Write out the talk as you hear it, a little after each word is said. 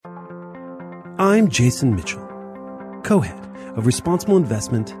I'm Jason Mitchell, co-head of responsible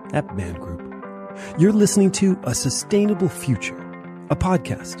investment at Band Group. You're listening to A Sustainable Future, a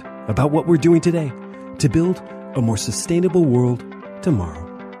podcast about what we're doing today to build a more sustainable world tomorrow.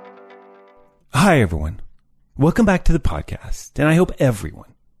 Hi, everyone. Welcome back to the podcast, and I hope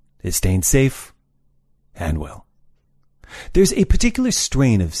everyone is staying safe and well. There's a particular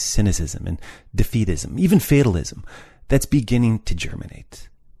strain of cynicism and defeatism, even fatalism, that's beginning to germinate.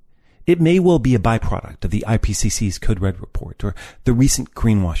 It may well be a byproduct of the IPCC's Code Red report, or the recent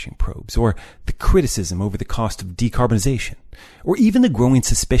greenwashing probes, or the criticism over the cost of decarbonization, or even the growing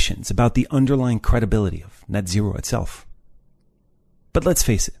suspicions about the underlying credibility of net zero itself. But let's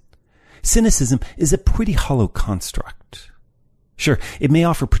face it, cynicism is a pretty hollow construct. Sure, it may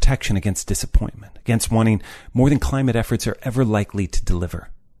offer protection against disappointment, against wanting more than climate efforts are ever likely to deliver.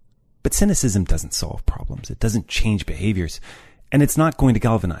 But cynicism doesn't solve problems. It doesn't change behaviors. And it's not going to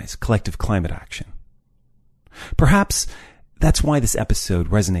galvanize collective climate action. Perhaps that's why this episode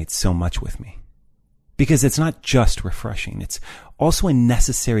resonates so much with me. Because it's not just refreshing, it's also a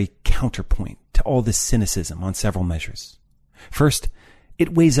necessary counterpoint to all this cynicism on several measures. First,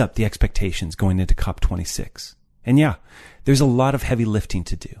 it weighs up the expectations going into COP26. And yeah, there's a lot of heavy lifting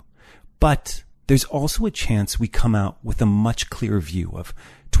to do. But there's also a chance we come out with a much clearer view of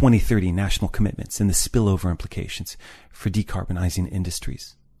 2030 national commitments and the spillover implications for decarbonizing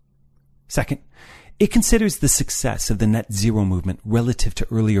industries. Second, it considers the success of the net zero movement relative to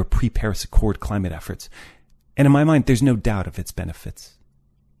earlier pre-Paris Accord climate efforts, and in my mind, there's no doubt of its benefits.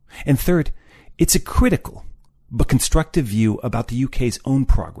 And third, it's a critical but constructive view about the UK's own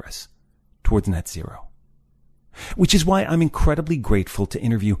progress towards net zero. Which is why I'm incredibly grateful to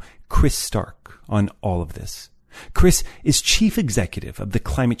interview Chris Stark on all of this. Chris is Chief Executive of the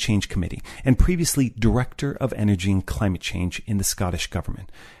Climate Change Committee and previously Director of Energy and Climate Change in the Scottish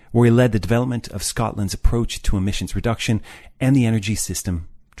Government, where he led the development of Scotland's approach to emissions reduction and the energy system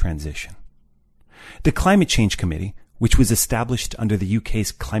transition. The Climate Change Committee, which was established under the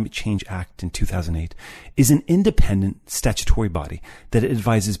UK's Climate Change Act in 2008, is an independent statutory body that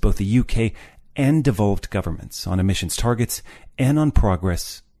advises both the UK and devolved governments on emissions targets and on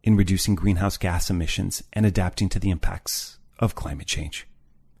progress in reducing greenhouse gas emissions and adapting to the impacts of climate change.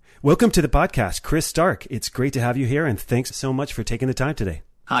 Welcome to the podcast, Chris Stark. It's great to have you here, and thanks so much for taking the time today.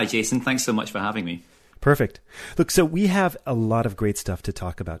 Hi, Jason. Thanks so much for having me. Perfect. Look, so we have a lot of great stuff to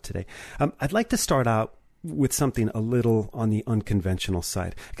talk about today. I'd like to start out with something a little on the unconventional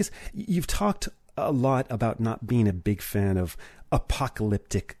side, because you've talked a lot about not being a big fan of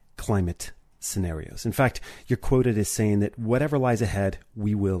apocalyptic climate scenarios. In fact, you're quoted as saying that whatever lies ahead,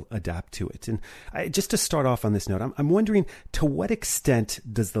 we will adapt to it. And just to start off on this note, I'm wondering, to what extent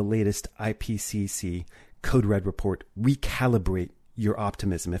does the latest IPCC Code Red report recalibrate your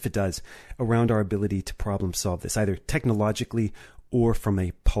optimism, if it does, around our ability to problem solve this, either technologically or from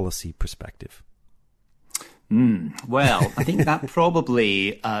a policy perspective? Well, I think that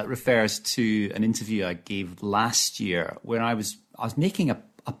probably refers to an interview I gave last year where I was making a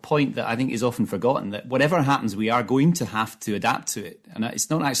point that I think is often forgotten, that whatever happens, we are going to have to adapt to it. And it's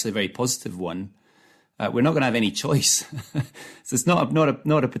not actually a very positive one. We're not going to have any choice. So it's not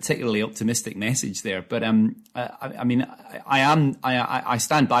a particularly optimistic message there. But I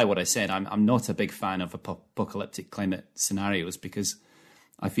stand by what I said. I'm not a big fan of apocalyptic climate scenarios, because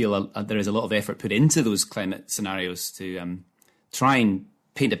I feel there is a lot of effort put into those climate scenarios to try and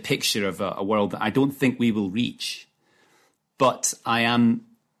paint a picture of a world that I don't think we will reach. But I am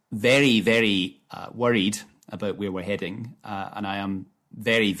very, very worried about where we're heading. And I am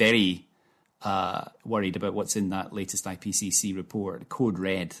very, very worried about what's in that latest IPCC report, Code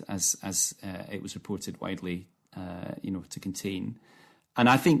Red, as it was reported widely, to contain. And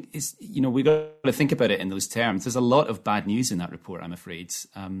I think we've got to think about it in those terms. There's a lot of bad news in that report, I'm afraid.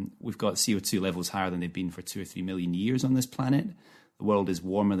 We've got CO2 levels higher than they've been for 2 or 3 million years on this planet. The world is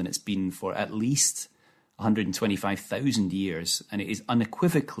warmer than it's been for at least 125,000 years, and it is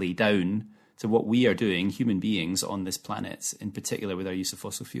unequivocally down to what we are doing, human beings, on this planet, in particular with our use of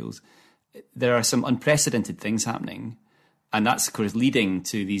fossil fuels. There are some unprecedented things happening, and that's, of course, leading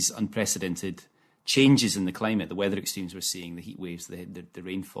to these unprecedented changes in the climate, the weather extremes we're seeing, the heat waves, the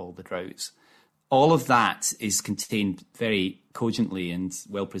rainfall, the droughts. All of that is contained very cogently and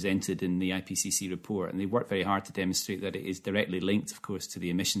well presented in the IPCC report, and they work very hard to demonstrate that it is directly linked, of course, to the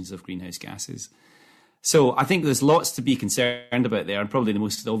emissions of greenhouse gases. So I think there's lots to be concerned about there, and probably the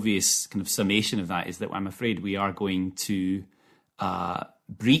most obvious kind of summation of that is that I'm afraid we are going to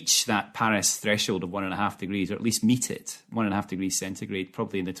breach that Paris threshold of 1.5 degrees, or at least meet it, 1.5 degrees centigrade,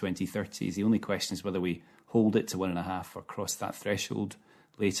 probably in the 2030s. The only question is whether we hold it to 1.5 or cross that threshold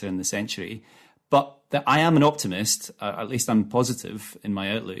later in the century. But I am an optimist, at least I'm positive in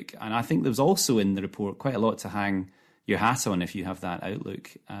my outlook. And I think there's also in the report quite a lot to hang your hat on if you have that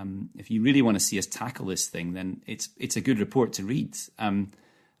outlook. If you really want to see us tackle this thing, then it's a good report to read. And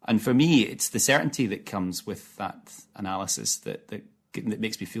for me, it's the certainty that comes with that analysis that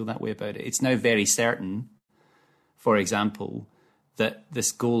makes me feel that way about it. It's now very certain, for example, that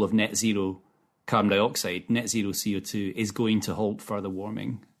this goal of net zero carbon dioxide, net zero CO2 is going to halt further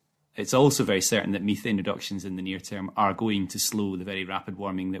warming. It's also very certain that methane reductions in the near term are going to slow the very rapid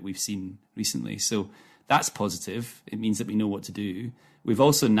warming that we've seen recently. So that's positive. It means that we know what to do. We've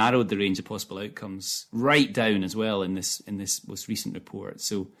also narrowed the range of possible outcomes right down as well in this most recent report.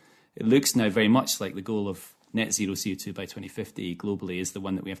 So it looks now very much like the goal of net zero CO2 by 2050 globally is the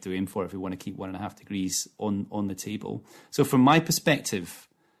one that we have to aim for if we want to keep 1.5 degrees on the table. So from my perspective,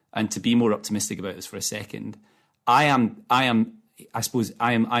 and to be more optimistic about this for a second, I'm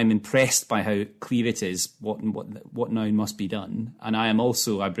impressed by how clear it is what now must be done. And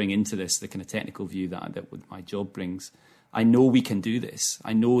I bring into this the kind of technical view that my job brings. I know we can do this.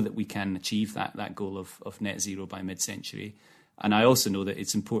 I know that we can achieve that goal of net zero by mid-century. And I also know that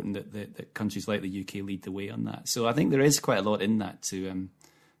it's important that countries like the UK lead the way on that. So I think there is quite a lot in that to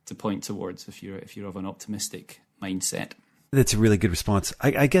point towards if you're of an optimistic mindset. That's a really good response.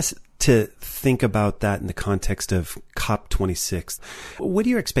 I guess to think about that in the context of COP26, what are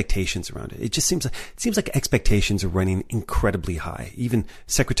your expectations around it? It seems like expectations are running incredibly high. Even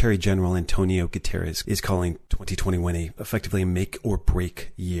Secretary General Antonio Guterres is calling 2021 effectively a make or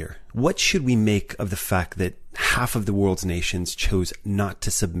break year. What should we make of the fact that half of the world's nations chose not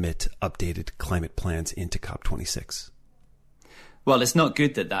to submit updated climate plans into COP26? Well, it's not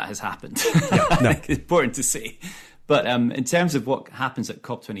good that has happened. Yeah, no. It's important to say. But in terms of what happens at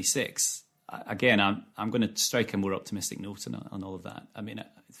COP26, again, I'm going to strike a more optimistic note on all of that. I mean,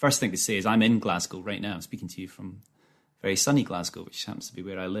 the first thing to say is I'm in Glasgow right now. I'm speaking to you from very sunny Glasgow, which happens to be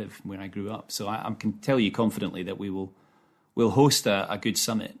where I live, where I grew up. So I can tell you confidently that we'll host a good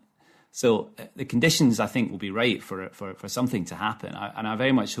summit. So the conditions, I think, will be right for something to happen. And I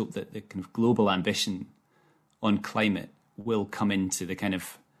very much hope that the kind of global ambition on climate will come into the kind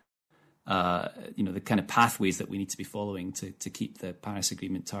of the kind of pathways that we need to be following to keep the Paris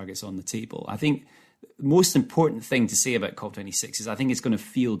Agreement targets on the table. I think the most important thing to say about COP26 is I think it's going to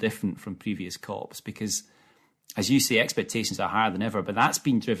feel different from previous COPs because, as you say, expectations are higher than ever. But that's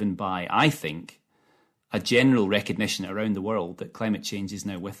been driven by, I think, a general recognition around the world that climate change is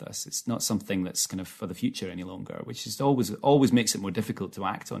now with us. It's not something that's kind of for the future any longer, which is always makes it more difficult to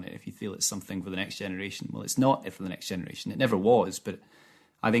act on it if you feel it's something for the next generation. Well, it's not for the next generation. It never was, but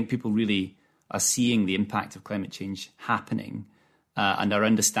I think people really are seeing the impact of climate change happening and are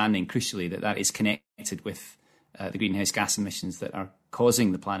understanding, crucially, that is connected with the greenhouse gas emissions that are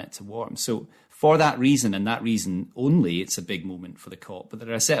causing the planet to warm. So for that reason and that reason only, it's a big moment for the COP. But there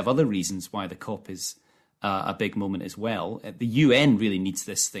are a set of other reasons why the COP is a big moment as well. The UN really needs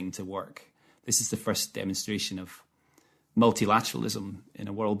this thing to work. This is the first demonstration of multilateralism in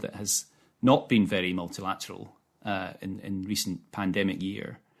a world that has not been very multilateral in recent pandemic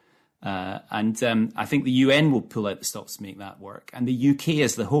year. I think the UN will pull out the stops to make that work. And the UK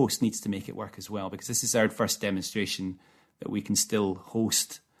as the host needs to make it work as well, because this is our first demonstration that we can still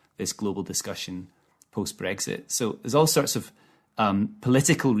host this global discussion post-Brexit. So there's all sorts of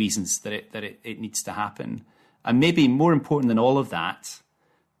political reasons that it needs to happen. And maybe more important than all of that,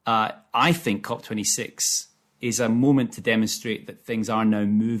 I think COP26 is a moment to demonstrate that things are now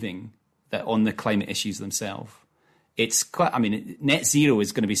moving on the climate issues themselves. It's quite, net zero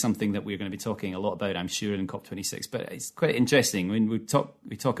is going to be something that we're going to be talking a lot about, I'm sure, in COP26. But it's quite interesting. I mean, we talk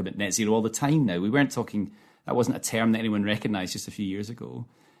about net zero all the time now. We weren't talking, that wasn't a term that anyone recognised just a few years ago.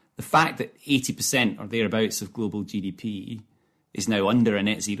 The fact that 80% or thereabouts of global GDP is now under a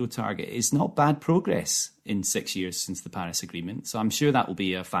net zero target is not bad progress in 6 years since the Paris Agreement. So I'm sure that will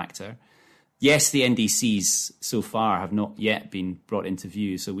be a factor. Yes, the NDCs so far have not yet been brought into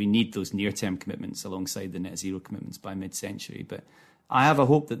view, so we need those near-term commitments alongside the net zero commitments by mid-century. But I have a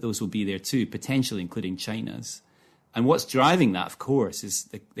hope that those will be there too, potentially including China's. And what's driving that, of course, is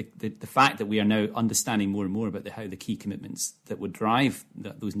the fact that we are now understanding more and more about how the key commitments that would drive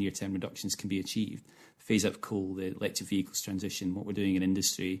those near-term reductions can be achieved. Phase out of coal, the electric vehicles transition, what we're doing in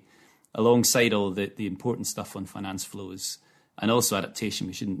industry, alongside all the important stuff on finance flows. And also adaptation,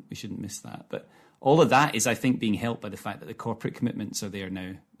 we shouldn't miss that. But all of that is, I think, being helped by the fact that the corporate commitments are there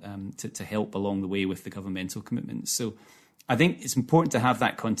now to help along the way with the governmental commitments. So I think it's important to have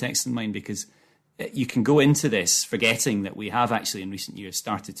that context in mind, because you can go into this forgetting that we have actually in recent years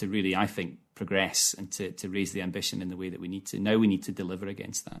started to really, I think, progress and to raise the ambition in the way that we need to. Now we need to deliver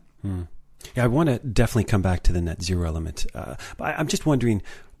against that. Yeah, I want to definitely come back to the net zero element. But I'm just wondering,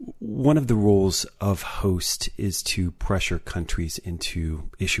 one of the roles of host is to pressure countries into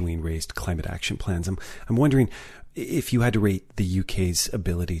issuing raised climate action plans. I'm wondering if you had to rate the UK's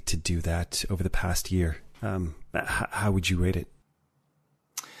ability to do that over the past year, how would you rate it?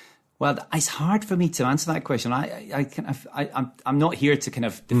 Well, it's hard for me to answer that question. I'm not here to kind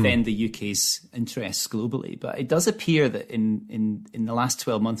of defend the UK's interests globally, but it does appear that in the last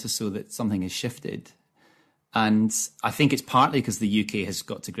 12 months or so that something has shifted. And I think it's partly because the UK has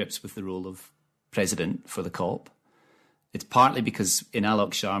got to grips with the role of president for the COP. It's partly because in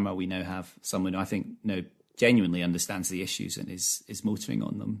Alok Sharma we now have someone who I think now genuinely understands the issues and is motoring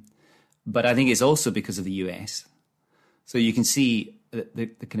on them. But I think it's also because of the US. So you can see the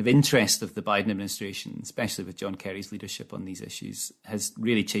kind of interest of the Biden administration, especially with John Kerry's leadership on these issues, has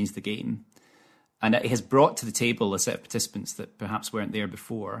really changed the game. And it has brought to the table a set of participants that perhaps weren't there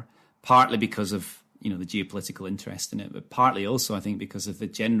before, partly because of the geopolitical interest in it, but partly also, I think, because of the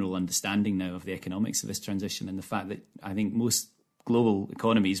general understanding now of the economics of this transition and the fact that I think most global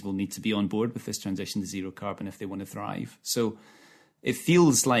economies will need to be on board with this transition to zero carbon if they want to thrive. So it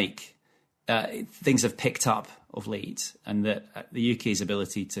feels like things have picked up of late, and that the UK's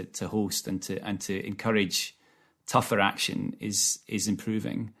ability to host and to encourage tougher action is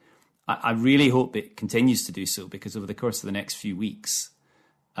improving. I really hope it continues to do so, because over the course of the next few weeks,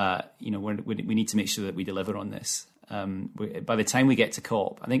 we need to make sure that we deliver on this. By the time we get to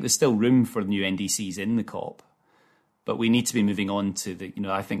COP, I think there's still room for new NDCs in the COP, but we need to be moving on to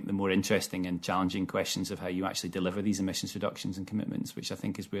I think the more interesting and challenging questions of how you actually deliver these emissions reductions and commitments, which I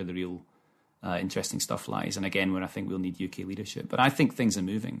think is where the real interesting stuff lies. And again, where I think we'll need UK leadership. But I think things are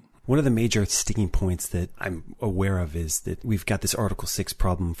moving. One of the major sticking points that I'm aware of is that we've got this Article 6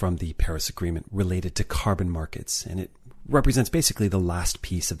 problem from the Paris Agreement related to carbon markets, and it represents basically the last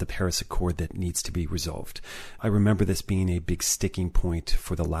piece of the Paris Accord that needs to be resolved. I remember this being a big sticking point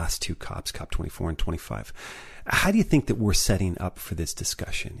for the last two COPs, COP24 and 25. How do you think that we're setting up for this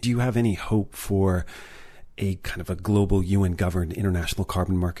discussion? Do you have any hope for a kind of a global UN-governed international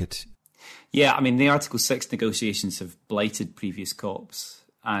carbon market? Yeah, I mean, the Article 6 negotiations have blighted previous COPs,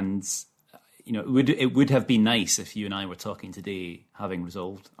 and it would have been nice if you and I were talking today having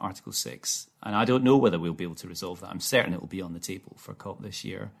resolved Article 6. And I don't know whether we'll be able to resolve that. I'm certain it will be on the table for COP this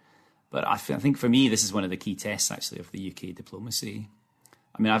year. But I think for me, this is one of the key tests, actually, of the UK diplomacy.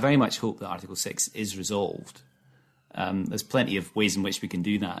 I mean, I very much hope that Article 6 is resolved. There's plenty of ways in which we can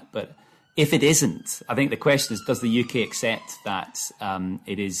do that. But if it isn't, I think the question is, does the UK accept that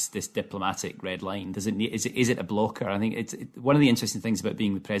it is this diplomatic red line? Is it a blocker? I think one of the interesting things about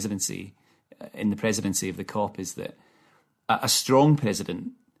being in the presidency of the COP is that a strong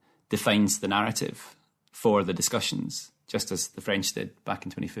president defines the narrative for the discussions, just as the French did back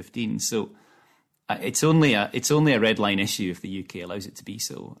in 2015. So it's only a red line issue if the UK allows it to be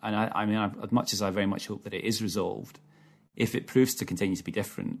so. And I mean, as much as I very much hope that it is resolved, if it proves to continue to be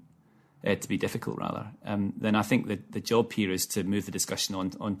difficult, then I think that the job here is to move the discussion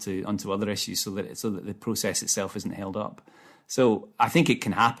onto other issues so that the process itself isn't held up. So I think it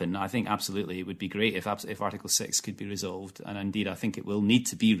can happen. I think absolutely it would be great if Article 6 could be resolved. And indeed, I think it will need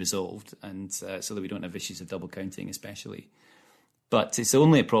to be resolved, and so that we don't have issues of double counting especially. But it's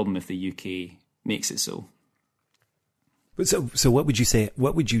only a problem if the UK makes it so. So what would you say,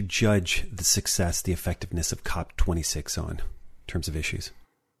 what would you judge the success, the effectiveness of COP26 on in terms of issues?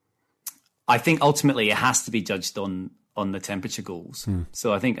 I think ultimately it has to be judged on the temperature goals.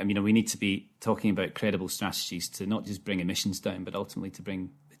 So I think, we need to be talking about credible strategies to not just bring emissions down, but ultimately to bring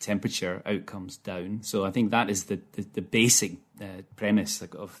the temperature outcomes down. So I think that is the basic premise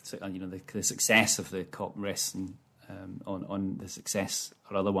of the success of the COP rests on the success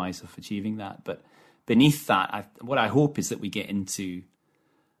or otherwise of achieving that. But beneath that, what I hope is that we get into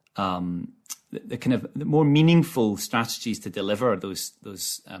the kind of the more meaningful strategies to deliver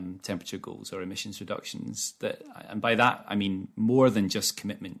those temperature goals or emissions reductions. And by that I mean more than just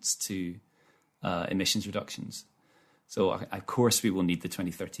commitments to emissions reductions. So of course we will need the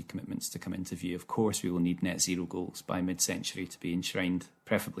 2030 commitments to come into view. Of course we will need net zero goals by mid-century to be enshrined,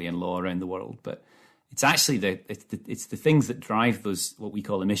 preferably in law around the world. But it's actually it's the things that drive those, what we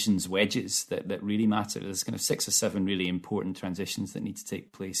call emissions wedges, that really matter. There's kind of 6 or 7 really important transitions that need to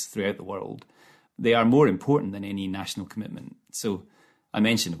take place throughout the world. They are more important than any national commitment. So I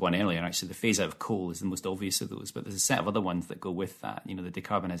mentioned one earlier, actually, the phase out of coal is the most obvious of those, but there's a set of other ones that go with that. The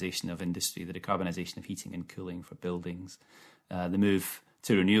decarbonisation of industry, the decarbonisation of heating and cooling for buildings, the move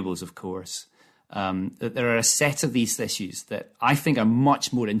to renewables, of course. There are a set of these issues that I think are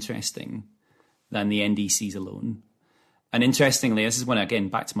much more interesting than the NDCs alone. And interestingly, this is when, again,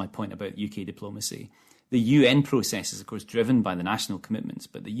 back to my point about UK diplomacy, the UN process is, of course, driven by the national commitments,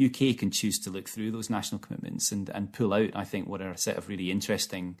 but the UK can choose to look through those national commitments and pull out, I think, what are a set of really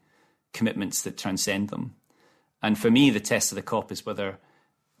interesting commitments that transcend them. And for me, the test of the COP is whether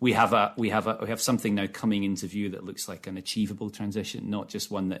we have something now coming into view that looks like an achievable transition, not just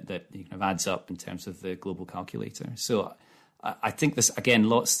one that kind of adds up in terms of the global calculator. So I think there's, again,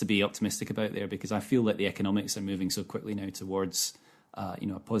 lots to be optimistic about there, because I feel that the economics are moving so quickly now towards a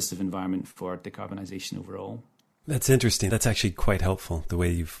positive environment for decarbonisation overall. That's interesting. That's actually quite helpful, the way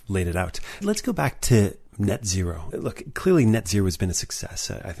you've laid it out. Let's go back to net zero. Look, clearly net zero has been a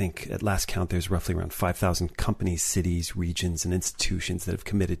success. I think at last count, there's roughly around 5,000 companies, cities, regions, and institutions that have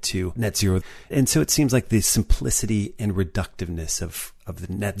committed to net zero. And so it seems like the simplicity and reductiveness of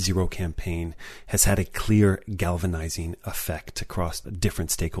the net zero campaign has had a clear galvanizing effect across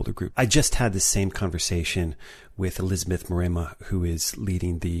different stakeholder groups. I just had the same conversation with Elizabeth Marema, who is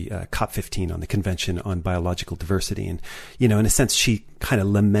leading the COP15 on the Convention on Biological Diversity. And, in a sense, she kind of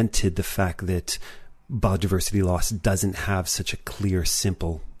lamented the fact that biodiversity loss doesn't have such a clear,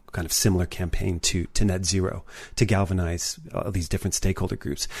 simple, kind of similar campaign to net zero to galvanize all these different stakeholder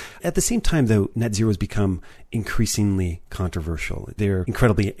groups. At the same time, though, net zero has become increasingly controversial. There are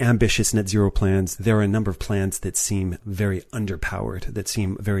incredibly ambitious net zero plans. There are a number of plans that seem very underpowered, that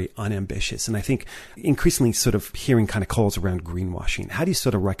seem very unambitious. And I think increasingly sort of hearing kind of calls around greenwashing. How do you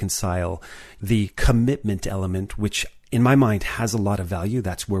sort of reconcile the commitment element, which in my mind has a lot of value?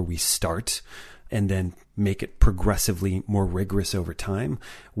 That's where we start, and then make it progressively more rigorous over time,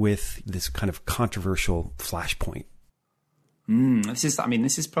 with this kind of controversial flashpoint. This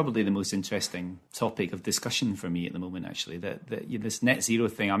is probably the most interesting topic of discussion for me at the moment, actually, this net zero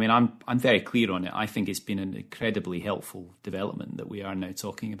thing. I mean, I'm very clear on it. I think it's been an incredibly helpful development that we are now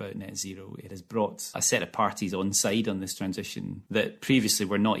talking about net zero. It has brought a set of parties on side on this transition that previously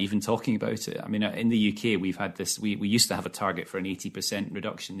were not even talking about it. I mean, in the UK, we've had this, we used to have a target for an 80%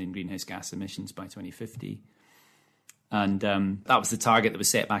 reduction in greenhouse gas emissions by 2050. And that was the target that was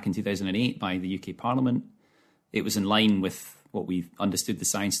set back in 2008 by the UK Parliament. It was in line with what we understood the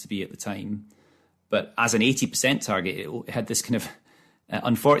science to be at the time. But as an 80% target, it had this kind of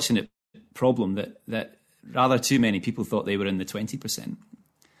unfortunate problem that rather too many people thought they were in the 20%.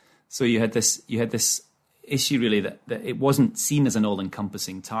 So you had this issue really that it wasn't seen as an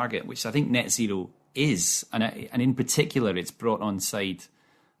all-encompassing target, which I think net zero is. And in particular, it's brought on side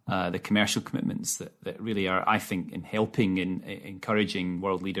the commercial commitments that really are, I think, in helping in encouraging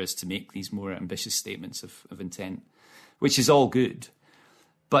world leaders to make these more ambitious statements of intent, which is all good.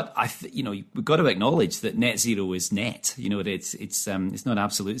 But we've got to acknowledge that net zero is net. It's not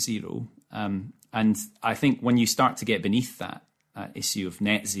absolute zero. And I think when you start to get beneath that issue of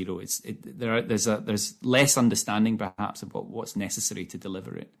net zero, there's less understanding perhaps about what's necessary to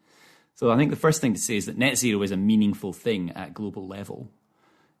deliver it. So I think the first thing to say is that net zero is a meaningful thing at global level.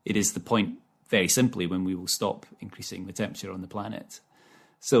 It is the point, very simply, when we will stop increasing the temperature on the planet.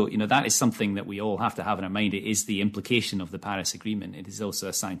 So, that is something that we all have to have in our mind. It is the implication of the Paris Agreement. It is also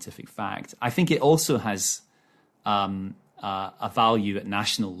a scientific fact. I think it also has a value at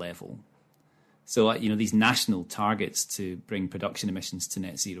national level. So, these national targets to bring production emissions to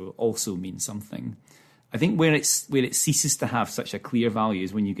net zero also mean something. I think where it ceases to have such a clear value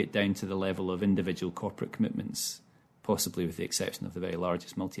is when you get down to the level of individual corporate commitments, possibly with the exception of the very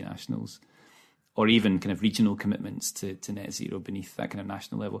largest multinationals, or even kind of regional commitments to net zero beneath that kind of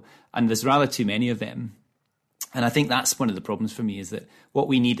national level. And there's rather too many of them. And I think that's one of the problems for me, is that what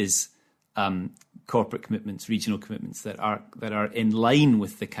we need is corporate commitments, regional commitments that are in line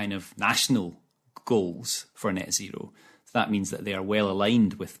with the kind of national goals for net zero. So that means that they are well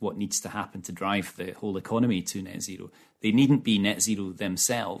aligned with what needs to happen to drive the whole economy to net zero. They needn't be net zero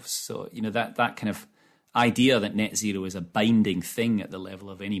themselves. So, that kind of idea that net zero is a binding thing at the level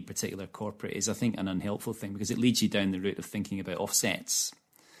of any particular corporate is, I think, an unhelpful thing, because it leads you down the route of thinking about offsets.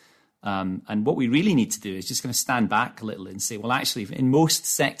 And what we really need to do is just kind of stand back a little and say, well, actually, in most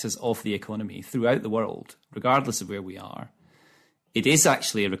sectors of the economy throughout the world, regardless of where we are, it is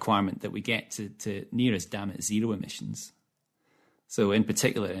actually a requirement that we get to near as damn it zero emissions. So in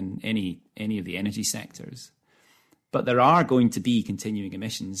particular, in any of the energy sectors. But there are going to be continuing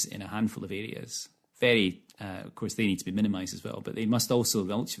emissions in a handful of areas. Of course, they need to be minimised as well, but they must also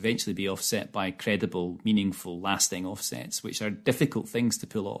eventually be offset by credible, meaningful, lasting offsets, which are difficult things to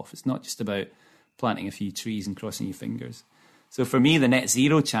pull off. It's not just about planting a few trees and crossing your fingers. So for me, the net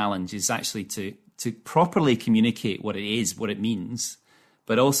zero challenge is actually to properly communicate what it is, what it means,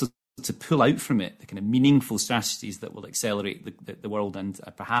 but also to pull out from it the kind of meaningful strategies that will accelerate the world and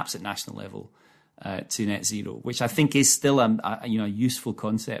perhaps at national level to net zero, which I think is still a useful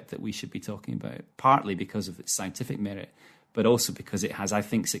concept that we should be talking about, partly because of its scientific merit, but also because it has, I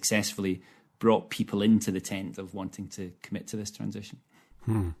think, successfully brought people into the tent of wanting to commit to this transition.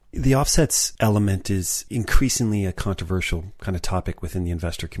 The offsets element is increasingly a controversial kind of topic within the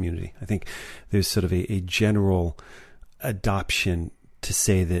investor community. I think there's sort of a general adoption to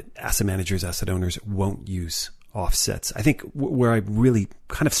say that asset managers, asset owners won't use offsets. I think where I really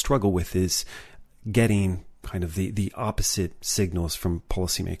kind of struggle with is getting kind of the opposite signals from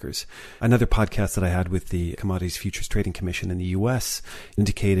policymakers. Another podcast that I had with the Commodities Futures Trading Commission in the US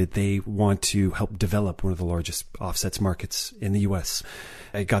indicated they want to help develop one of the largest offsets markets in the US.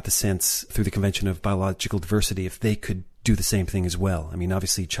 I got the sense through the Convention of Biological Diversity if they could do the same thing as well. I mean,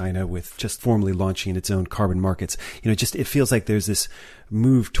 obviously China with just formally launching its own carbon markets, it feels like there's this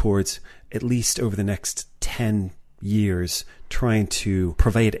move towards, at least over the next 10 years, trying to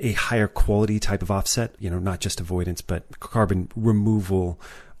provide a higher quality type of offset, not just avoidance, but carbon removal.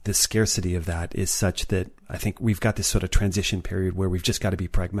 The scarcity of that is such that I think we've got this sort of transition period where we've just got to be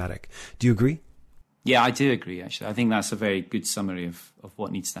pragmatic. Do you agree? Yeah, I do agree, actually. I think that's a very good summary of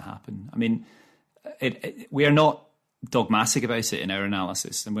what needs to happen. I mean, we are not dogmatic about it in our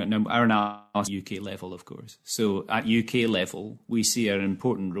analysis, and our analysis UK level, of course. So at UK level, we see an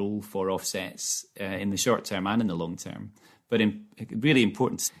important role for offsets in the short term and in the long term. But really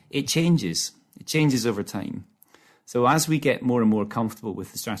important, it changes over time. So as we get more and more comfortable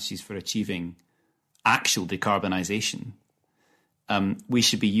with the strategies for achieving actual decarbonisation, we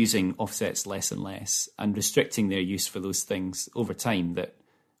should be using offsets less and less and restricting their use for those things over time that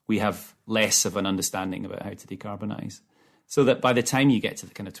we have less of an understanding about how to decarbonise. So that by the time you get to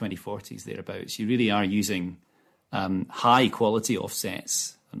the kind of 2040s, thereabouts, you really are using high quality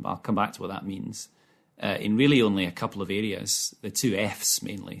offsets, and I'll come back to what that means, in really only a couple of areas, the two Fs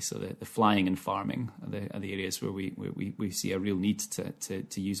mainly. So the flying and farming are the areas where we see a real need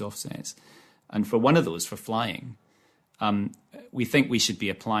to use offsets. And for one of those, for flying, we think we should be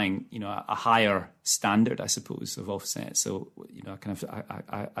applying, a higher standard, I suppose, of offsets. So, kind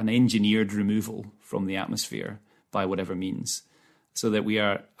of an engineered removal from the atmosphere by whatever means, so that we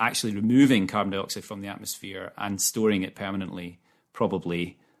are actually removing carbon dioxide from the atmosphere and storing it permanently,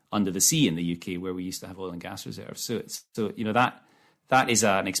 probably under the sea in the UK, where we used to have oil and gas reserves. So that is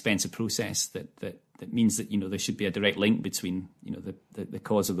an expensive process that means that there should be a direct link between the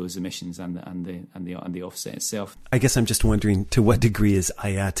cause of those emissions and the offset itself. I guess I'm just wondering, to what degree is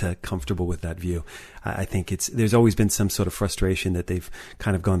IATA comfortable with that view? I think there's always been some sort of frustration that they've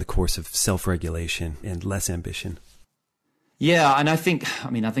kind of gone the course of self-regulation and less ambition. Yeah, and I think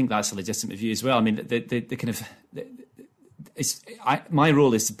that's a legitimate view as well. I mean, my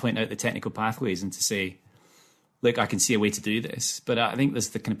role is to point out the technical pathways and to say, look, I can see a way to do this. But I think there's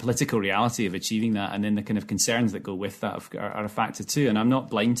the kind of political reality of achieving that, and then the kind of concerns that go with that are a factor too. And I'm not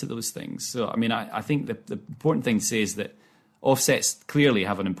blind to those things. So, I mean, I think the important thing to say is that offsets clearly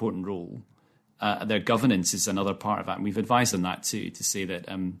have an important role. Their governance is another part of that. And we've advised on that too, to say that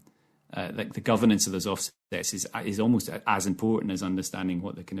the governance of those offsets is almost as important as understanding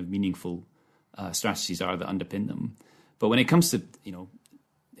what the kind of meaningful strategies are that underpin them. But when it comes to,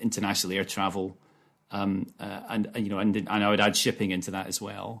 international air travel, and I would add shipping into that as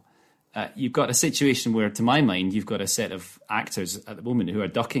well. You've got a situation where, to my mind, you've got a set of actors at the moment who are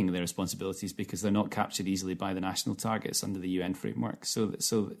ducking their responsibilities because they're not captured easily by the national targets under the UN framework. So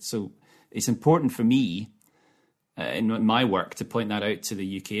it's important for me in my work to point that out to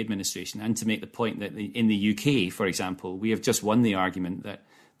the UK administration and to make the point that in the UK, for example, we have just won the argument that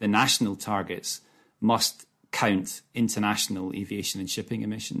the national targets must count international aviation and shipping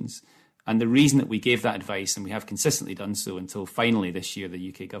emissions. And the reason that we gave that advice, and we have consistently done so until finally this year the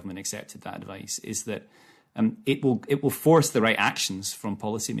UK government accepted that advice, is that it will force the right actions from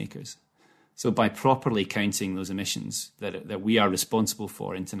policymakers. So by properly counting those emissions that we are responsible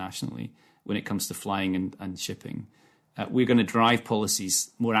for internationally when it comes to flying and shipping, we're going to drive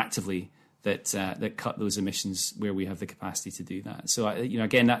policies more actively that cut those emissions where we have the capacity to do that. So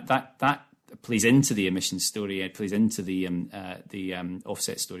again, that plays into the emissions story. It plays into the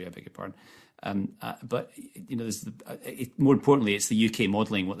offset story. I beg your pardon. But more importantly, it's the UK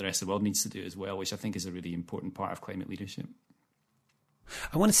modelling what the rest of the world needs to do as well, which I think is a really important part of climate leadership.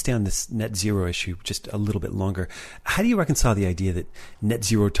 I want to stay on this net zero issue just a little bit longer. How do you reconcile the idea that net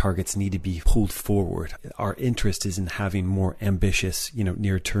zero targets need to be pulled forward? Our interest is in having more ambitious,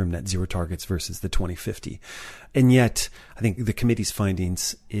 near-term net zero targets versus the 2050. And yet, I think the committee's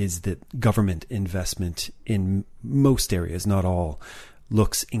findings is that government investment in most areas, not all,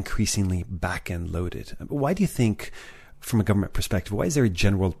 looks increasingly back-end loaded. Why do you think from a government perspective, why is there a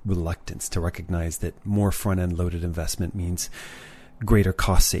general reluctance to recognize that more front-end loaded investment means greater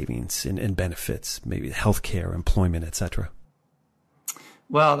cost savings and benefits, maybe healthcare, employment, etc.?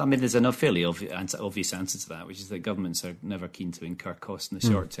 Well, I mean, there's a fairly obvious answer to that, which is that governments are never keen to incur costs in the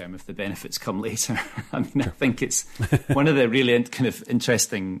short term if the benefits come later. I mean, I think it's one of the really kind of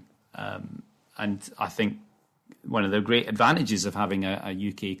interesting, and I think one of the great advantages of having a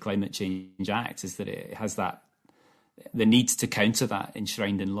UK Climate Change Act is that it has the need to counter that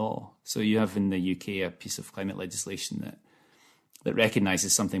enshrined in law. So you have in the UK a piece of climate legislation that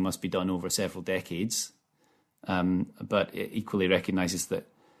recognises something must be done over several decades, but it equally recognises that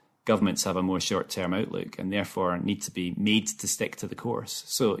governments have a more short-term outlook and therefore need to be made to stick to the course.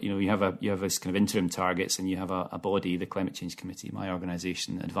 So you have this kind of interim targets, and you have a body, the Climate Change Committee, my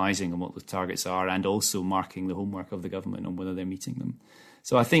organisation, advising on what those targets are and also marking the homework of the government on whether they're meeting them.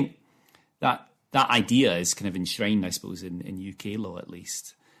 So I think that idea is kind of enshrined, I suppose, in UK law at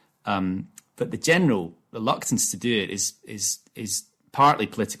least. But the general reluctance to do it is partly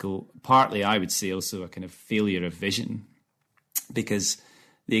political, partly, I would say, also a kind of failure of vision, because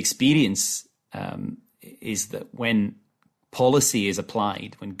the experience is that when policy is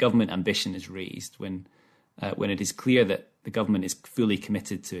applied, when government ambition is raised, when it is clear that the government is fully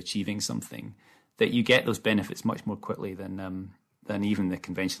committed to achieving something, that you get those benefits much more quickly than even the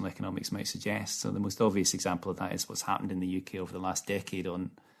conventional economics might suggest. So the most obvious example of that is what's happened in the UK over the last decade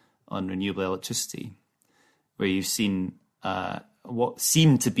on renewable electricity, where you've seen what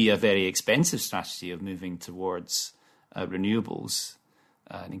seemed to be a very expensive strategy of moving towards renewables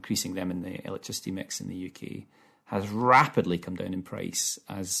and increasing them in the electricity mix in the UK has rapidly come down in price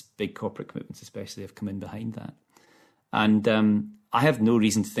as big corporate commitments especially have come in behind that. And I have no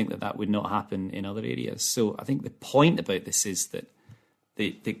reason to think that would not happen in other areas. So I think the point about this is that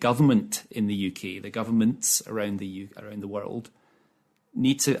the government in the UK, the governments around the world,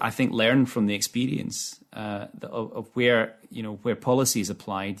 need to, I think, learn from the experience of where policy is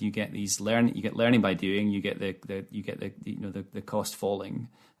applied. You get learning by doing. You get the cost falling,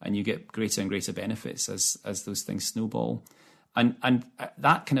 and you get greater and greater benefits as those things snowball. And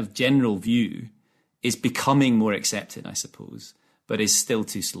that kind of general view is becoming more accepted, I suppose, but is still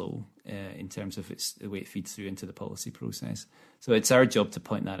too slow in terms of the way it feeds through into the policy process. So it's our job to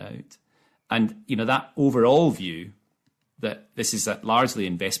point that out. And that overall view that this is a largely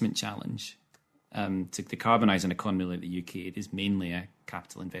investment challenge. To decarbonise an economy like the UK, it is mainly a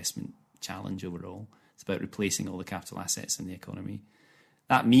capital investment challenge overall. It's about replacing all the capital assets in the economy.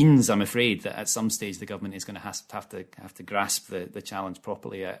 That means, I'm afraid, that at some stage the government is going to have to grasp the challenge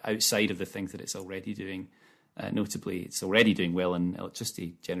properly outside of the things that it's already doing. Notably, it's already doing well in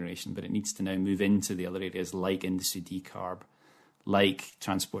electricity generation, but it needs to now move into the other areas like industry decarb, like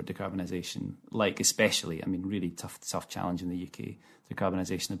transport decarbonisation, like especially, really tough challenge in the UK,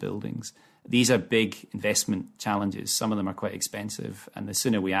 decarbonisation of buildings. These are big investment challenges. Some of them are quite expensive, and the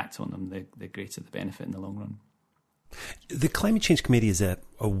sooner we act on them, the greater the benefit in the long run. The Climate Change Committee is a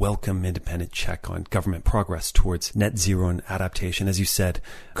welcome independent check on government progress towards net zero and adaptation, as you said,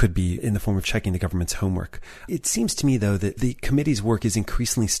 could be in the form of checking the government's homework. It seems to me, though, that the committee's work is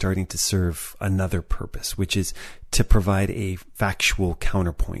increasingly starting to serve another purpose, which is to provide a factual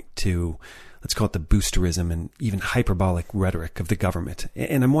counterpoint to, let's call it, the boosterism and even hyperbolic rhetoric of the government.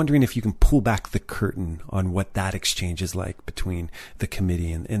 And I'm wondering if you can pull back the curtain on what that exchange is like between the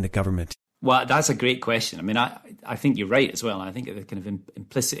committee and the government. Well, that's a great question. I think you're right as well. I think the kind of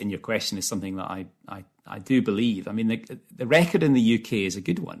implicit in your question is something that I do believe. The record in the UK is a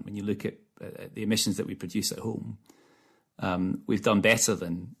good one. When you look at the emissions that we produce at home, we've done better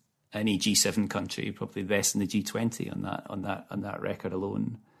than any G7 country, probably best in the G20 on that record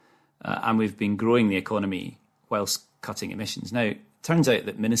alone. And we've been growing the economy whilst cutting emissions. Now, it turns out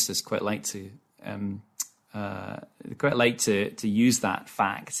that ministers quite like to use that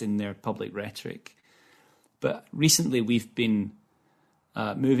fact in their public rhetoric. But recently we've been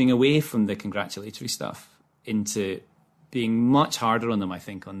moving away from the congratulatory stuff into being much harder on them, I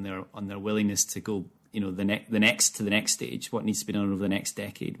think, on their willingness to go, the next stage, what needs to be done over the next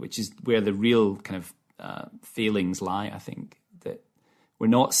decade, which is where the real kind of failings lie, I think, that we're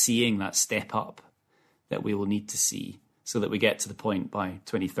not seeing that step up that we will need to see, so that we get to the point by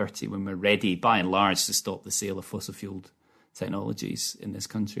 2030 when we're ready, by and large, to stop the sale of fossil-fueled technologies in this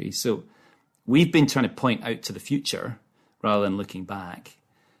country. So we've been trying to point out to the future rather than looking back.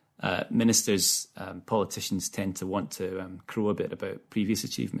 Ministers, politicians tend to want to crow a bit about previous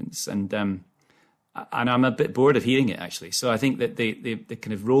achievements. And I'm a bit bored of hearing it, actually. So I think that the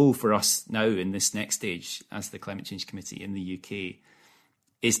kind of role for us now in this next stage as the Climate Change Committee in the UK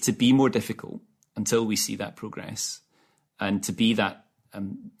is to be more difficult until we see that progress, and to be that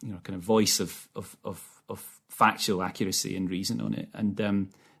kind of voice of factual accuracy and reason on it. And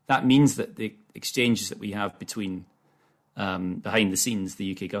that means that the exchanges that we have between behind the scenes,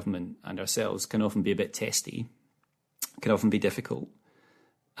 the UK government and ourselves, can often be a bit testy, can often be difficult.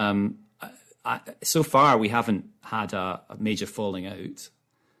 So far, we haven't had a major falling out.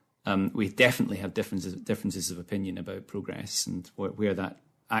 We definitely have differences of opinion about progress and where that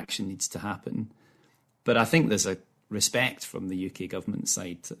action needs to happen. But I think there's a respect from the UK government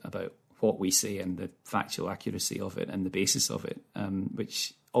side about what we say and the factual accuracy of it and the basis of it,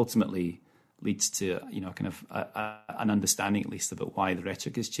 which ultimately leads to kind of an understanding, at least, about why the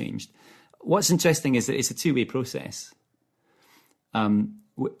rhetoric has changed. What's interesting is that it's a two-way process.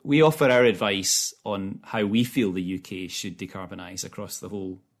 We offer our advice on how we feel the UK should decarbonise across the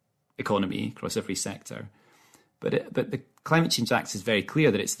whole economy, across every sector. But the Climate Change Act is very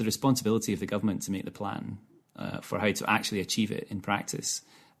clear that it's the responsibility of the government to make the plan for how to actually achieve it in practice.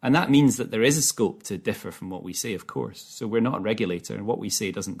 And that means that there is a scope to differ from what we say, of course. So we're not a regulator, and what we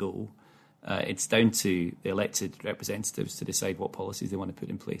say doesn't go. It's down to the elected representatives to decide what policies they want to put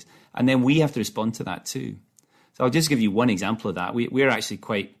in place. And then we have to respond to that too. So I'll just give you one example of that. We're actually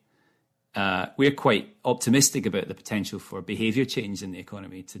quite optimistic about the potential for behaviour change in the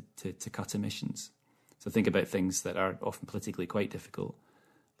economy to cut emissions. So think about things that are often politically quite difficult,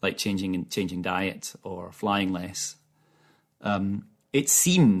 like changing diet or flying less. It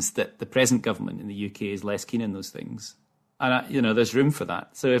seems that the present government in the UK is less keen on those things. And, there's room for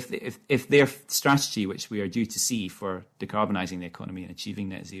that. So if their strategy, which we are due to see for decarbonising the economy and achieving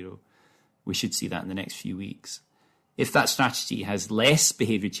net zero, we should see that in the next few weeks. If that strategy has less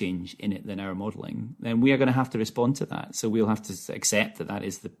behaviour change in it than our modelling, then we are going to have to respond to that. So we'll have to accept that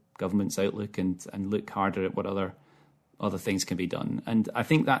is the government's outlook and look harder at what other things can be done. And I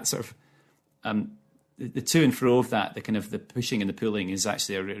think that sort of the to and fro of that, the kind of the pushing and the pulling, is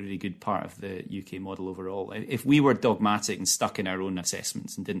actually a really good part of the UK model overall. If we were dogmatic and stuck in our own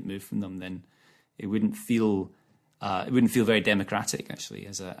assessments and didn't move from them, then it wouldn't feel very democratic, actually,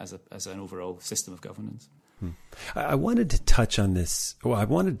 as an overall system of governance. I wanted to touch on this. Well, I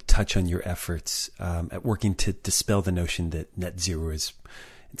wanted to touch on your efforts at working to dispel the notion that net zero is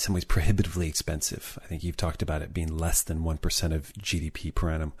in some ways prohibitively expensive. I think you've talked about it being less than 1% of GDP per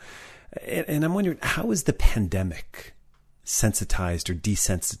annum. And I'm wondering, how has the pandemic sensitized or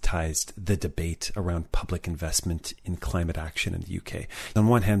desensitized the debate around public investment in climate action in the UK? On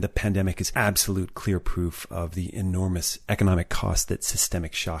one hand, the pandemic is absolute clear proof of the enormous economic cost that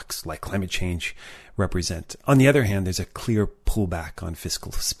systemic shocks like climate change represent. On the other hand, there's a clear pullback on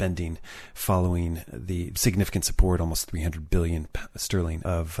fiscal spending following the significant support, almost 300 billion sterling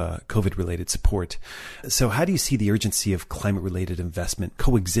of COVID-related support. So how do you see the urgency of climate-related investment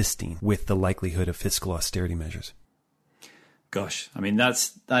coexisting with the likelihood of fiscal austerity measures? Gosh, I mean,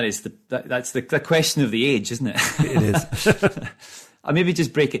 that's the question of the age, isn't it? It is. I'll maybe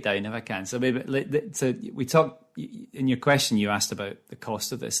just break it down if I can. So we talked in your question. You asked about the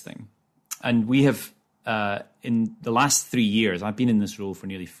cost of this thing, and we have in the last 3 years. I've been in this role for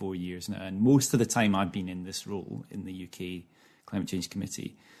nearly 4 years now, and most of the time I've been in this role in the UK Climate Change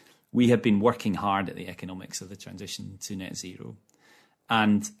Committee, we have been working hard at the economics of the transition to net zero,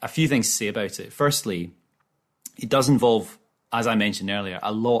 and a few things to say about it. Firstly, it does involve, as I mentioned earlier,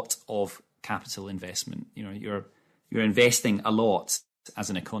 a lot of capital investment. You're investing a lot as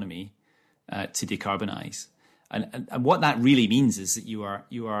an economy to decarbonise, and what that really means is that you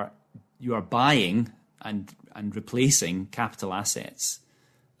are buying and replacing capital assets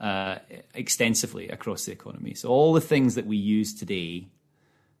extensively across the economy. So all the things that we use today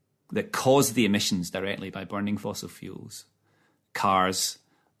that cause the emissions directly by burning fossil fuels, cars,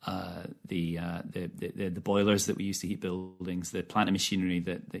 the boilers that we use to heat buildings, the plant and machinery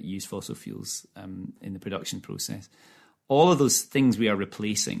that use fossil fuels in the production process. All of those things we are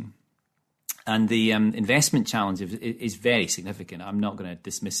replacing. And the investment challenge is very significant. I'm not going to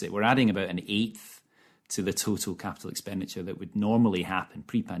dismiss it. We're adding about an eighth to the total capital expenditure that would normally happen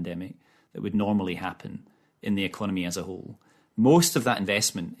pre-pandemic, that would normally happen in the economy as a whole. Most of that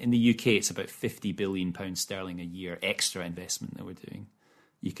investment, in the UK, it's about £50 billion sterling a year extra investment that we're doing.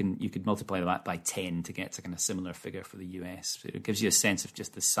 You could multiply that by 10 to get to kind of similar figure for the US. So it gives you a sense of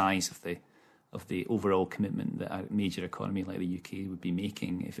just the size of the overall commitment that a major economy like the UK would be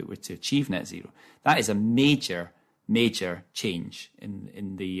making if it were to achieve net zero. That is a major change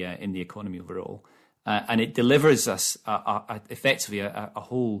in the economy overall, and it delivers us effectively a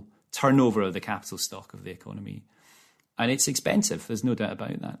whole turnover of the capital stock of the economy, and it's expensive. There's no doubt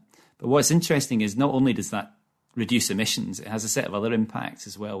about that. But what's interesting is not only does that reduce emissions, it has a set of other impacts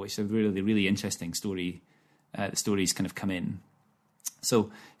as well, which is a really, really interesting story the stories kind of come in.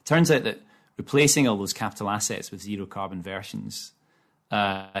 So it turns out that replacing all those capital assets with zero carbon versions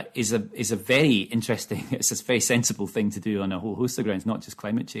is a very interesting, it's a very sensible thing to do on a whole host of grounds, not just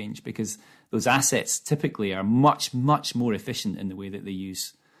climate change, because those assets typically are much, much more efficient in the way that they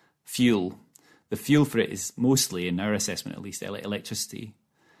use fuel. The fuel for it is mostly, in our assessment at least, electricity.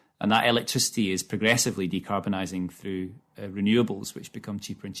 And that electricity is progressively decarbonising through renewables, which become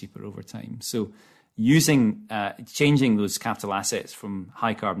cheaper and cheaper over time. So changing those capital assets from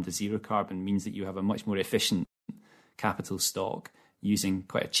high carbon to zero carbon means that you have a much more efficient capital stock using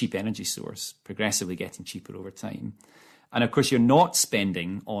quite a cheap energy source, progressively getting cheaper over time. And of course, you're not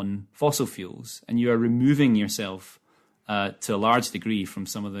spending on fossil fuels, and you are removing yourself to a large degree from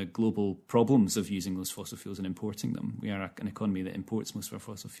some of the global problems of using those fossil fuels and importing them. We are an economy that imports most of our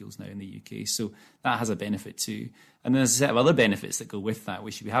fossil fuels now in the UK, so that has a benefit too. And there's a set of other benefits that go with that,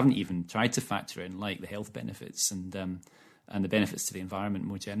 which we haven't even tried to factor in, like the health benefits and the benefits to the environment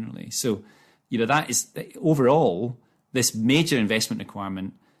more generally. So, that is overall this major investment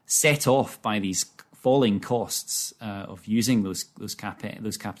requirement set off by these falling costs of using those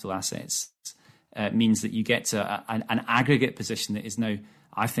capital assets. Means that you get to an aggregate position that is now,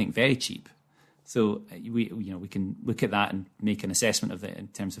 I think, very cheap. So we can look at that and make an assessment of it in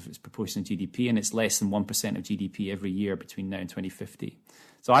terms of its proportion of GDP, and it's less than 1% of GDP every year between now and 2050.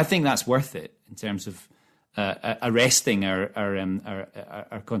 So I think that's worth it in terms of arresting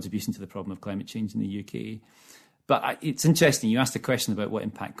our contribution to the problem of climate change in the UK. But it's interesting, you asked a question about what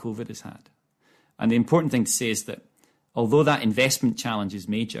impact COVID has had. And the important thing to say is that although that investment challenge is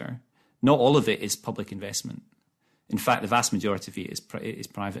major, not all of it is public investment. In fact, the vast majority of it is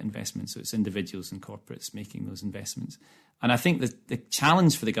private investment, so it's individuals and corporates making those investments. And I think the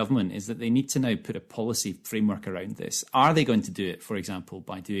challenge for the government is that they need to now put a policy framework around this. Are they going to do it, for example,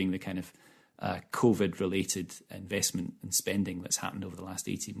 by doing the kind of COVID-related investment and spending that's happened over the last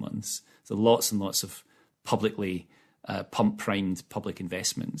 18 months? So lots and lots of publicly pump-primed public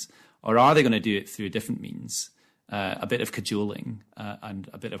investments. Or are they going to do it through a different means? A bit of cajoling and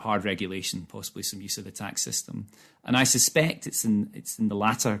a bit of hard regulation, possibly some use of the tax system. And I suspect it's in the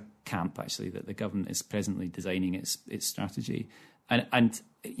latter camp, actually, that the government is presently designing its strategy. And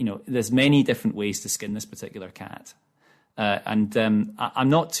there's many different ways to skin this particular cat. I'm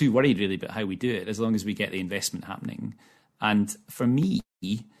not too worried, really, about how we do it, as long as we get the investment happening. And for me,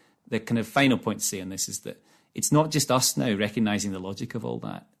 the kind of final point to say on this is that it's not just us now recognising the logic of all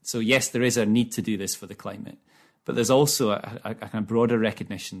that. So, yes, there is a need to do this for the climate. But there's also a kind of broader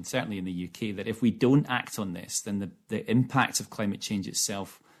recognition, certainly in the UK, that if we don't act on this, then the impact of climate change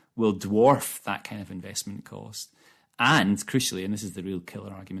itself will dwarf that kind of investment cost. And crucially, and this is the real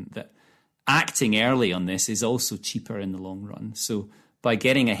killer argument, that acting early on this is also cheaper in the long run. So by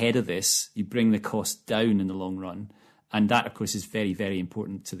getting ahead of this, you bring the cost down in the long run. And that, of course, is very, very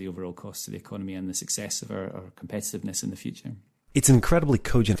important to the overall cost of the economy and the success of our competitiveness in the future. It's an incredibly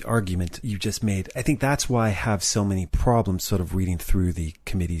cogent argument you just made. I think that's why I have so many problems sort of reading through the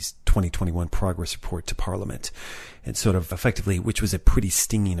committee's 2021 progress report to Parliament, and sort of effectively, which was a pretty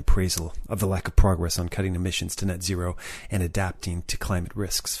stinging appraisal of the lack of progress on cutting emissions to net zero and adapting to climate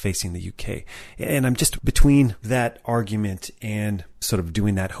risks facing the UK. And I'm just between that argument and sort of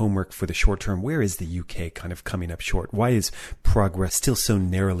doing that homework for the short term, where is the UK kind of coming up short? Why is progress still so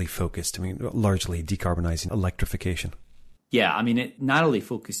narrowly focused? I mean, largely decarbonizing electrification. Yeah, I mean, it narrowly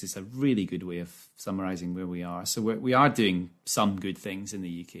focused is a really good way of summarising where we are. So we are doing some good things in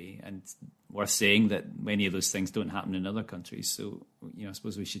the UK, and worth saying that many of those things don't happen in other countries. So I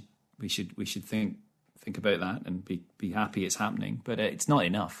suppose we should think about that and be happy it's happening. But it's not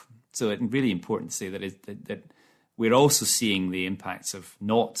enough. So it's really important to say that we're also seeing the impacts of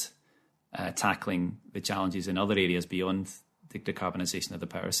not tackling the challenges in other areas beyond the decarbonisation of the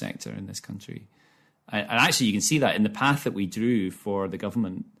power sector in this country. And actually, you can see that in the path that we drew for the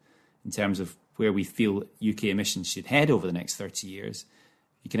government in terms of where we feel UK emissions should head over the next 30 years.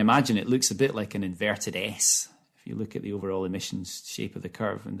 You can imagine it looks a bit like an inverted S if you look at the overall emissions shape of the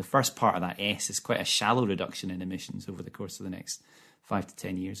curve. And the first part of that S is quite a shallow reduction in emissions over the course of the next 5 to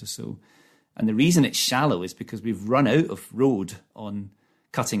 10 years or so. And the reason it's shallow is because we've run out of road on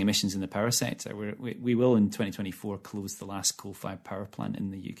cutting emissions in the power sector. We will, in 2024, close the last coal-fired power plant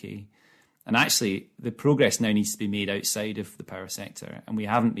in the UK. And actually, the progress now needs to be made outside of the power sector, and we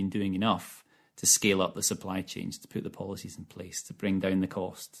haven't been doing enough to scale up the supply chains, to put the policies in place, to bring down the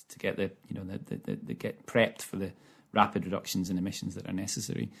cost, to get get prepped for the rapid reductions in emissions that are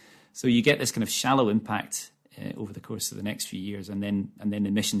necessary. So you get this kind of shallow impact over the course of the next few years, and then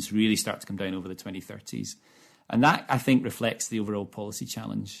emissions really start to come down over the 2030s, and that I think reflects the overall policy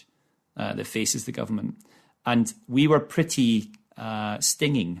challenge that faces the government. And we were pretty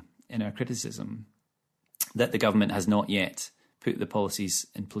stinging in our criticism that the government has not yet put the policies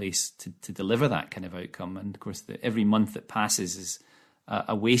in place to deliver that kind of outcome. And of course, every month that passes is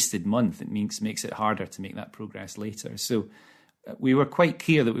a wasted month. It makes it harder to make that progress later. So we were quite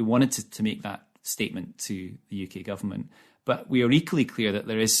clear that we wanted to make that statement to the UK government, but we are equally clear that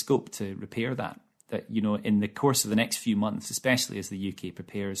there is scope to repair that. That, you know, in the course of the next few months, especially as the UK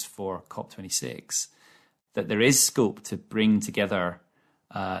prepares for COP26, that there is scope to bring together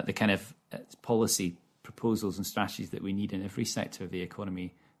the kind of policy proposals and strategies that we need in every sector of the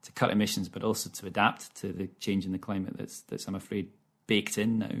economy to cut emissions, but also to adapt to the change in the climate that's I'm afraid, baked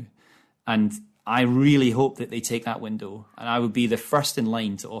in now. And I really hope that they take that window, and I would be the first in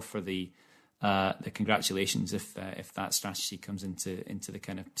line to offer the congratulations if that strategy comes into the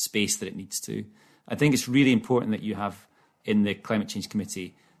kind of space that it needs to. I think it's really important that you have in the Climate Change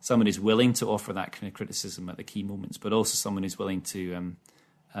Committee someone who's willing to offer that kind of criticism at the key moments, but also someone who's willing to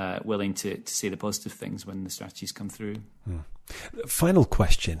say the positive things when the strategies come through. Final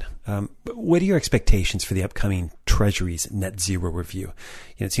question. What are your expectations for the upcoming Treasury's net zero review?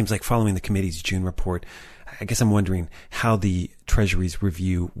 It seems like following the committee's June report, I guess I'm wondering how the Treasury's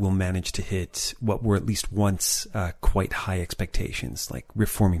review will manage to hit what were at least once quite high expectations, like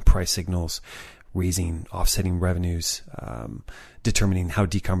reforming price signals, raising offsetting revenues, determining how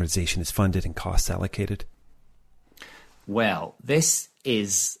decarbonization is funded and costs allocated. Well, this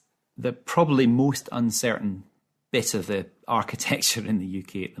is the probably most uncertain bit of the architecture in the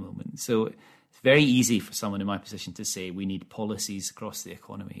UK at the moment. So it's very easy for someone in my position to say we need policies across the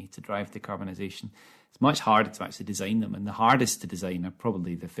economy to drive decarbonisation. It's much harder to actually design them, and the hardest to design are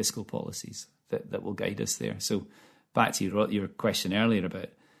probably the fiscal policies that will guide us there. So back to your question earlier about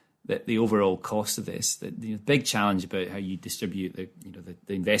the overall cost of this, the big challenge about how you distribute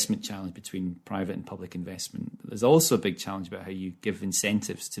the investment challenge between private and public investment. But there's also a big challenge about how you give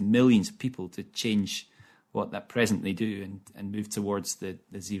incentives to millions of people to change what that presently do and move towards the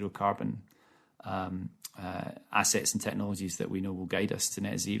zero carbon assets and technologies that we know will guide us to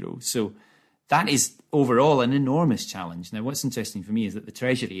net zero. So that is overall an enormous challenge. Now, what's interesting for me is that the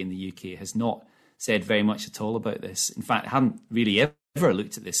Treasury in the UK has not said very much at all about this. In fact, haven't really ever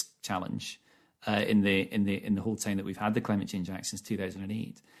looked at this challenge in the whole time that we've had the Climate Change Act since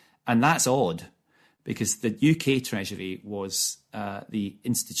 2008. And that's odd, because the UK Treasury was the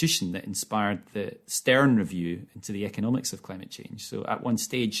institution that inspired the Stern Review into the economics of climate change. So at one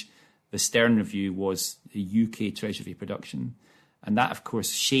stage, the Stern Review was a UK Treasury production. And that, of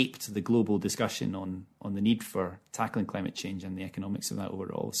course, shaped the global discussion on the need for tackling climate change and the economics of that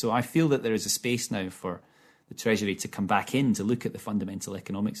overall. So I feel that there is a space now for the Treasury to come back in to look at the fundamental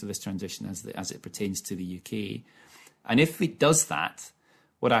economics of this transition as it pertains to the UK. And if it does that,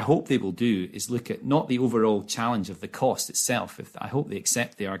 what I hope they will do is look at not the overall challenge of the cost itself. I hope they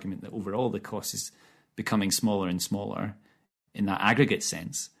accept the argument that overall the cost is becoming smaller and smaller in that aggregate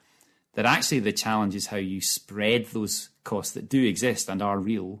sense, that actually the challenge is how you spread those costs that do exist and are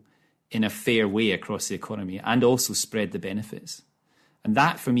real in a fair way across the economy, and also spread the benefits. And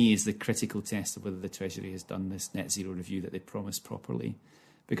that, for me, is the critical test of whether the Treasury has done this net zero review that they promised properly,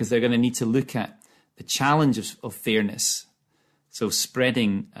 because they're going to need to look at the challenge of fairness. So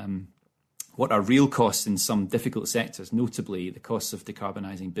spreading what are real costs in some difficult sectors, notably the costs of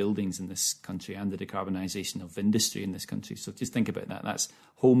decarbonising buildings in this country and the decarbonisation of industry in this country. So just think about that. That's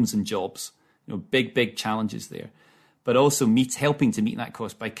homes and jobs, big challenges there. But also helping to meet that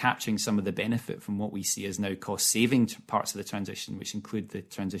cost by capturing some of the benefit from what we see as now cost-saving parts of the transition, which include the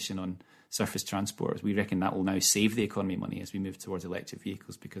transition on surface transport. We reckon that will now save the economy money as we move towards electric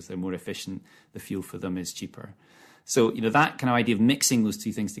vehicles because they're more efficient, the fuel for them is cheaper. So, that kind of idea of mixing those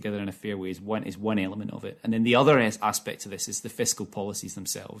two things together in a fair way is one element of it. And then the other aspect of this is the fiscal policies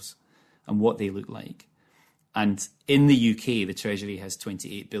themselves and what they look like. And in the UK, the Treasury has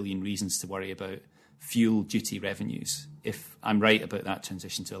 28 billion reasons to worry about fuel duty revenues, if I'm right about that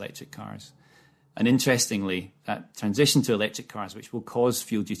transition to electric cars. And interestingly, that transition to electric cars, which will cause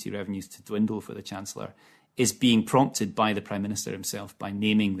fuel duty revenues to dwindle for the Chancellor, is being prompted by the Prime Minister himself by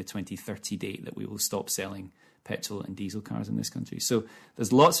naming the 2030 date that we will stop selling petrol and diesel cars in this country. So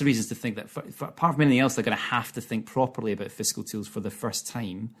there's lots of reasons to think that, apart from anything else, they're going to have to think properly about fiscal tools for the first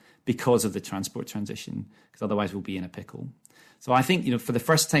time because of the transport transition, because otherwise we'll be in a pickle. So I think, for the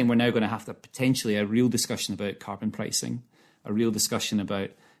first time, we're now going to have to potentially a real discussion about carbon pricing, a real discussion about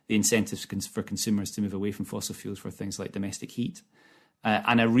the incentives for consumers to move away from fossil fuels for things like domestic heat,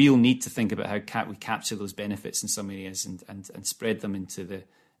 and a real need to think about how we capture those benefits in some areas and spread them into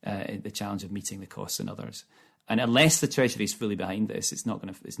the challenge of meeting the costs in others. And unless the Treasury is fully behind this, it's not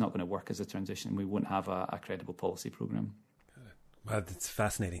going to work as a transition. We won't have a credible policy programme. Wow, that's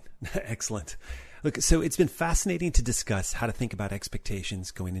fascinating. Excellent. Look, so it's been fascinating to discuss how to think about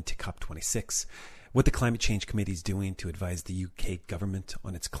expectations going into COP26, what the Climate Change Committee is doing to advise the UK government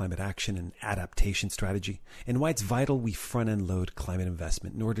on its climate action and adaptation strategy, and why it's vital we front-end load climate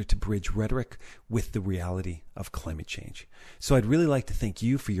investment in order to bridge rhetoric with the reality of climate change. So I'd really like to thank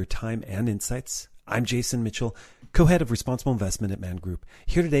you for your time and insights. I'm Jason Mitchell, co-head of Responsible Investment at Man Group,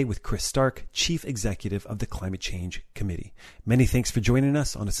 here today with Chris Stark, Chief Executive of the Climate Change Committee. Many thanks for joining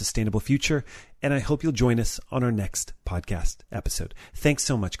us on A Sustainable Future, and I hope you'll join us on our next podcast episode. Thanks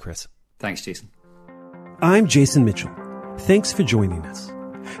so much, Chris. Thanks, Jason. I'm Jason Mitchell. Thanks for joining us.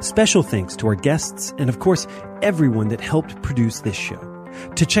 Special thanks to our guests and, of course, everyone that helped produce this show.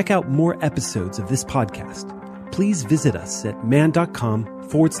 To check out more episodes of this podcast, please visit us at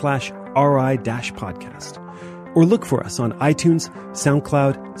man.com/RI-podcast or look for us on iTunes,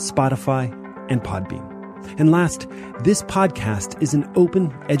 SoundCloud, Spotify, and Podbean. And last, this podcast is an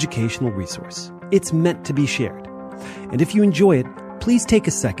open educational resource. It's meant to be shared. And if you enjoy it, please take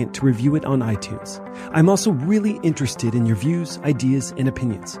a second to review it on iTunes. I'm also really interested in your views, ideas, and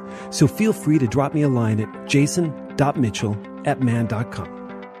opinions. So feel free to drop me a line at jason.mitchell@man.com.